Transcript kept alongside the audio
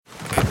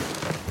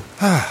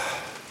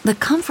The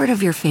comfort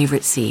of your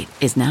favorite seat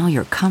is now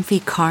your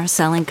comfy car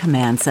selling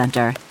command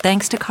center,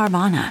 thanks to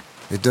Carvana.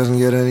 It doesn't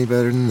get any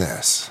better than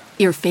this.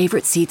 Your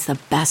favorite seat's the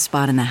best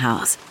spot in the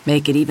house.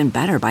 Make it even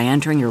better by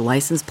entering your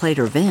license plate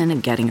or VIN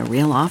and getting a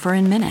real offer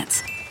in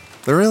minutes.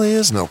 There really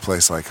is no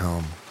place like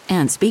home.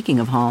 And speaking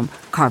of home,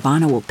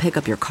 Carvana will pick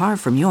up your car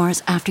from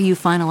yours after you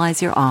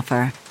finalize your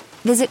offer.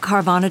 Visit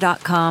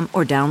Carvana.com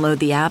or download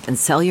the app and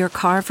sell your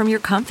car from your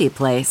comfy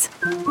place.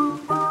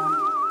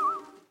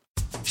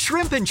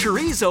 Shrimp and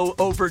chorizo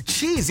over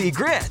cheesy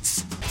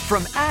grits.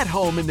 From at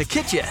home in the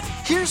kitchen,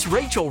 here's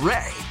Rachael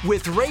Ray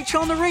with Rach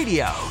on the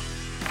Radio.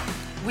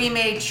 We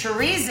made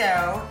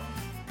chorizo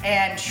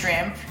and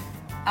shrimp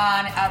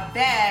on a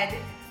bed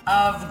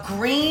of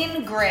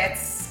green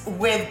grits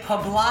with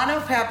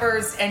poblano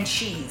peppers and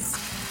cheese.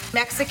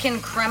 Mexican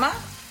crema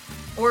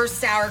or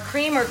sour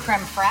cream or creme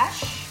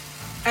fraiche.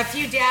 A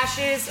few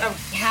dashes of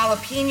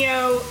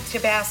jalapeno,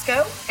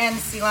 Tabasco, and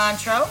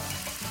cilantro.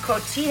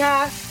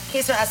 Cotija,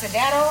 queso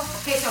asadero,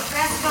 queso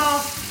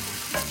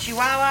fresco,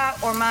 Chihuahua,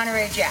 or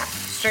Monterey Jack.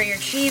 Stir your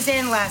cheese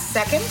in last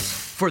second.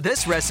 For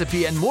this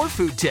recipe and more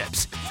food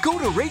tips, go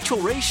to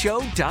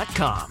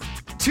RachelRayShow.com.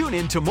 Tune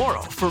in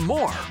tomorrow for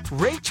more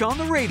Rach on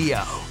the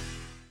Radio.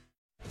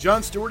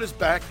 Jon Stewart is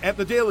back at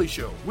The Daily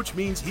Show, which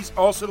means he's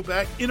also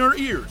back in our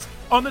ears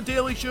on The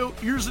Daily Show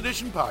Ears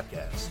Edition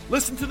podcast.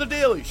 Listen to The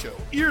Daily Show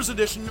Ears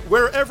Edition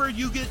wherever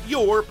you get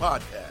your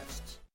podcast.